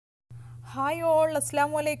Hi all, അസ്സാം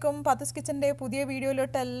വലൈക്കും. പത്തൂസ് കിച്ചൻ്റെ പുതിയ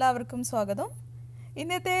വീഡിയോയിലോട്ട് എല്ലാവർക്കും സ്വാഗതം.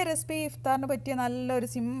 ഇന്നത്തെ റെസിപ്പി ഇഫ്താറിന് പറ്റിയ നല്ലൊരു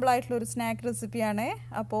സിമ്പിളായിട്ടുള്ളൊരു സ്നാക്ക് റെസിപ്പിയാണ്.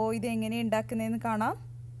 അപ്പോൾ ഇത് എങ്ങനെ ഉണ്ടാക്കുന്നതെന്ന് കാണാം.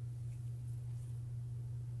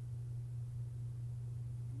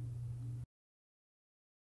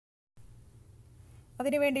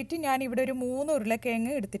 അതിന് വേണ്ടിയിട്ട് ഞാനിവിടെ ഒരു 3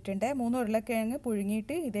 ഉരുളക്കിഴങ്ങ് എടുത്തിട്ടുണ്ട്. 3 ഉരുളക്കിഴങ്ങ്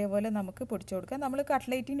പുഴുങ്ങിയിട്ട് ഇതേപോലെ നമുക്ക് പൊടിച്ചു കൊടുക്കാം. നമ്മൾ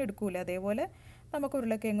കട്ട്ലേറ്റിന് എടുക്കൂല, അതേപോലെ നമുക്ക്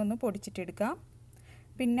ഉരുളക്കിഴങ്ങൊന്ന് പൊടിച്ചിട്ടെടുക്കാം.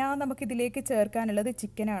 പിന്നെ നമുക്കിതിലേക്ക് ചേർക്കാനുള്ളത്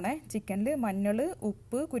ചിക്കനാണ്. ചിക്കനിൽ മഞ്ഞൾ,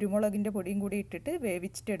 ഉപ്പ്, കുരുമുളകിൻ്റെ പൊടിയും കൂടി ഇട്ടിട്ട്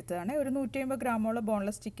വേവിച്ചിട്ടെടുത്തതാണ്. ഒരു 150 ഗ്രാമോളം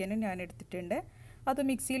ബോൺലെസ് ചിക്കനും ഞാൻ എടുത്തിട്ടുണ്ട്. അത്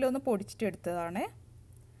മിക്സിയിലൊന്ന് പൊടിച്ചിട്ടെടുത്തതാണ്.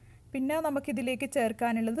 പിന്നെ നമുക്കിതിലേക്ക്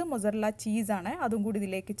ചേർക്കാനുള്ളത് മൊസറല്ല ചീസാണ്. അതും കൂടി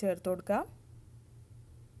ഇതിലേക്ക് ചേർത്ത് കൊടുക്കാം.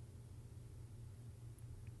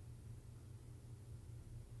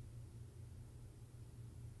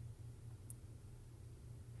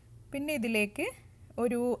 പിന്നെ ഇതിലേക്ക്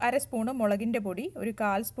ഒരു അര സ്പൂണ് മുളകിൻ്റെ പൊടി, ഒരു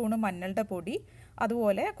 1/4 സ്പൂണ് മഞ്ഞളുടെ പൊടി,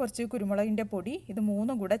 അതുപോലെ കുറച്ച് കുരുമുളകിൻ്റെ പൊടി, ഇത്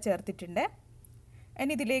 3ഉം കൂടെ ചേർത്തിട്ടുണ്ട്.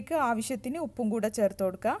 ഇനി ഇതിലേക്ക് ആവശ്യത്തിന് ഉപ്പും കൂടെ ചേർത്ത്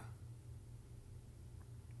കൊടുക്കുക.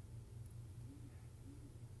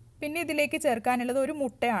 പിന്നെ ഇതിലേക്ക് ചേർക്കാനുള്ളത് ഒരു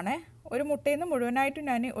മുട്ടയാണ്. ഒരു മുട്ടയിൽ നിന്ന് മുഴുവനായിട്ടും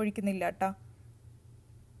ഞാൻ ഒഴിക്കുന്നില്ല കേട്ടോ.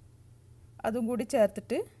 അതും കൂടി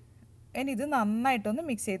ചേർത്തിട്ട് ഇനി ഇത് നന്നായിട്ടൊന്ന്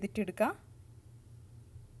മിക്സ് ചെയ്തിട്ടെടുക്കാം.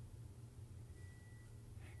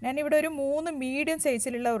 ഞാനിവിടെ ഒരു 3 മീഡിയം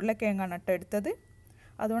സൈസിലുള്ള ഉരുളക്കിഴങ്ങാണ് കേട്ടോ എടുത്തത്.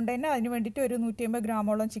 അതുകൊണ്ട് തന്നെ അതിന് വേണ്ടിയിട്ട് ഒരു 150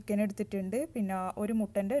 ഗ്രാമോളം ചിക്കൻ എടുത്തിട്ടുണ്ട്. പിന്നെ ഒരു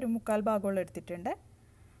മുട്ടൻ്റെ ഒരു 1/4 ഭാഗത്തോളം എടുത്തിട്ടുണ്ട്.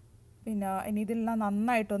 പിന്നെ ഇനി ഇതെല്ലാം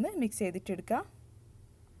നന്നായിട്ടൊന്ന് മിക്സ് ചെയ്തിട്ടെടുക്കാം.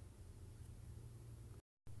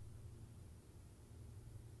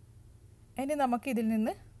 ഇനി നമുക്കിതിൽ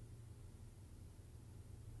നിന്ന്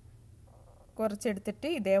കുറച്ചെടുത്തിട്ട്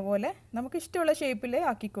ഇതേപോലെ നമുക്കിഷ്ടമുള്ള ഷേപ്പിൽ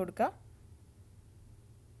ആക്കി കൊടുക്കാം.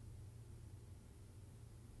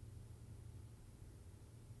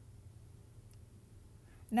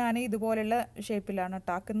 ഞാൻ ഇതുപോലെയുള്ള ഷേപ്പിലാണ്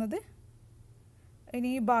ഉണ്ടാക്കുന്നത്.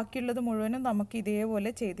 ഇനി ബാക്കിയുള്ളത് മുഴുവനും നമുക്ക്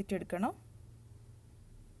ഇതേപോലെ ചെയ്തിട്ടെടുക്കണം.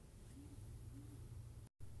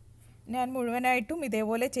 ഞാൻ മുഴുവനായിട്ടും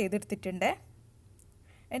ഇതേപോലെ ചെയ്തെടുത്തിട്ടുണ്ട്.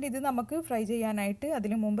 ഇനി ഇത് നമുക്ക് ഫ്രൈ ചെയ്യാനായിട്ട്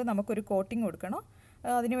അതിനു മുമ്പ് നമുക്കൊരു കോട്ടിംഗ് കൊടുക്കണം.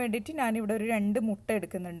 അതിന് വേണ്ടിയിട്ട് ഞാനിവിടെ ഒരു 2 മുട്ട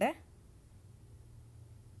എടുക്കുന്നുണ്ട്.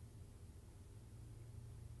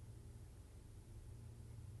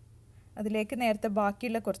 അതിലേക്ക് നേരത്തെ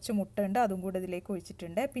ബാക്കിയുള്ള കുറച്ച് മുട്ട ഉണ്ട്, അതും കൂടെ ഇതിലേക്ക്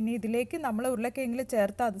ഒഴിച്ചിട്ടുണ്ട്. പിന്നെ ഇതിലേക്ക് നമ്മൾ ഉരുളക്കിഴങ്ങിൽ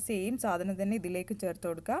ചേർത്ത അത് സെയിം സാധനം തന്നെ ഇതിലേക്ക് ചേർത്ത്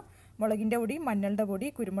കൊടുക്കുക. മുളകിൻ്റെ പൊടി, മഞ്ഞളുടെ പൊടി,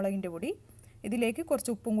 കുരുമുളകിൻ്റെ പൊടി, ഇതിലേക്ക്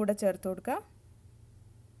കുറച്ച് ഉപ്പും കൂടെ ചേർത്ത് കൊടുക്കുക.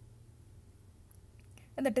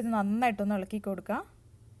 എന്നിട്ട് ഇത് നന്നായിട്ടൊന്ന് ഇളക്കി കൊടുക്കുക.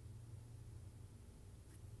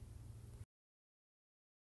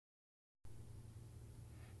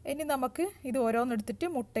 ഇനി നമുക്ക് ഇത് ഓരോന്നെടുത്തിട്ട്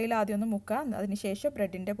മുട്ടയിൽ ആദ്യം ഒന്ന് മുക്കാം. അതിനുശേഷം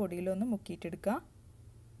ബ്രെഡിൻ്റെ പൊടിയിലൊന്ന് മുക്കിയിട്ടെടുക്കുക.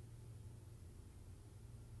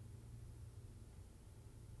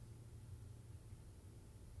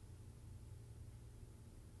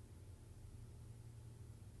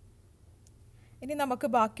 ഇനി നമുക്ക്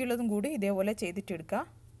ബാക്കിയുള്ളതും കൂടി ഇതേപോലെ ചെയ്തിട്ടെടുക്കാം.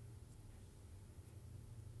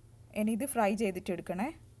 ഇനി ഇത് ഫ്രൈ ചെയ്തിട്ടെടുക്കണേ.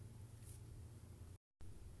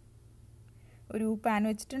 ഒരു പാൻ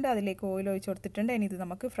വെച്ചിട്ടുണ്ട്, അതിലേക്ക് ഓയിൽ ഒഴിച്ച് കൊടുത്തിട്ടുണ്ട്. ഇനി ഇത്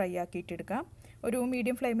നമുക്ക് ഫ്രൈ ആക്കിയിട്ടെടുക്കാം. ഒരു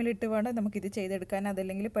മീഡിയം ഫ്ലെയിമിലിട്ട് വേണം നമുക്കിത് ചെയ്തെടുക്കാൻ,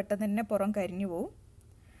 അതല്ലെങ്കിൽ പെട്ടെന്ന് തന്നെ പുറം കരിഞ്ഞു പോവും.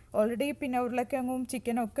 ഓൾറെഡി പിന്നെ ഉരുളക്കിഴങ്ങും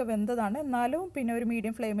ചിക്കനും ഒക്കെ വെന്തതാണ്, എന്നാലും പിന്നെ ഒരു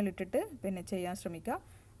മീഡിയം ഫ്ലെയിമിലിട്ടിട്ട് പിന്നെ ചെയ്യാൻ ശ്രമിക്കുക.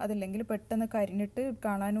 അതല്ലെങ്കിൽ പെട്ടെന്ന് കരിഞ്ഞിട്ട്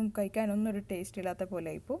കാണാനും കഴിക്കാനും ഒന്നും ഒരു ടേസ്റ്റ് ഇല്ലാത്ത പോലെ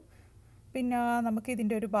ആയിപ്പോൾ. പിന്നെ നമുക്ക്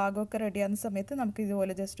ഇതിൻ്റെ ഒരു ഭാഗമൊക്കെ റെഡിയാകുന്ന സമയത്ത് നമുക്ക്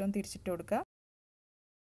ഇതുപോലെ ജസ്റ്റ് ഒന്ന് തിരിച്ചിട്ട് കൊടുക്കാം.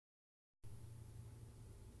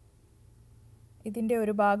 ഇതിൻ്റെ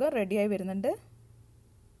ഒരു ഭാഗം റെഡിയായി വരുന്നുണ്ട്.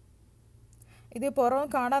 ഇത് പുറം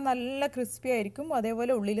കാണാൻ നല്ല ക്രിസ്പി ആയിരിക്കും,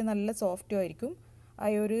 അതേപോലെ ഉള്ളിൽ നല്ല സോഫ്റ്റും ആയിരിക്കും. ആ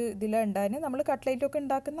ഒരു ഇതിലുണ്ടാകാൻ നമ്മൾ കട്ട്ലേറ്റൊക്കെ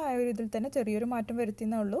ഉണ്ടാക്കുന്ന ആ ഒരു ഇതിൽ തന്നെ ചെറിയൊരു മാറ്റം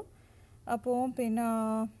വരുത്തുന്നേ ഉള്ളൂ. അപ്പോൾ പിന്നെ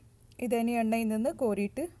ഇതിനി എണ്ണയിൽ നിന്ന്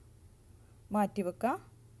കോരിയിട്ട് മാറ്റി വെക്കാം.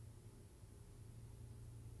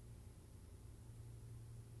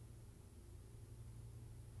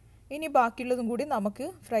 ഇനി ബാക്കിയുള്ളതും കൂടി നമുക്ക്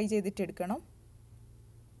ഫ്രൈ ചെയ്തിട്ടെടുക്കണം.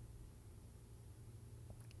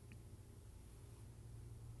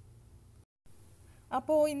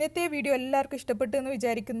 അപ്പോൾ ഇന്നത്തെ വീഡിയോ എല്ലാവർക്കും ഇഷ്ടപ്പെട്ടു എന്ന്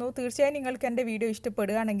വിചാരിക്കുന്നു. തീർച്ചയായും നിങ്ങൾക്ക് എൻ്റെ വീഡിയോ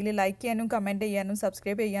ഇഷ്ടപ്പെടുകയാണെങ്കിൽ ലൈക്ക് ചെയ്യാനും കമൻറ്റ് ചെയ്യാനും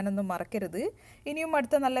സബ്സ്ക്രൈബ് ചെയ്യാനൊന്നും മറക്കരുത്. ഇനിയും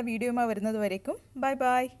അടുത്ത നല്ല വീഡിയോയുമായി വരുന്നത് വരേക്കും ബൈ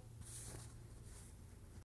ബൈ.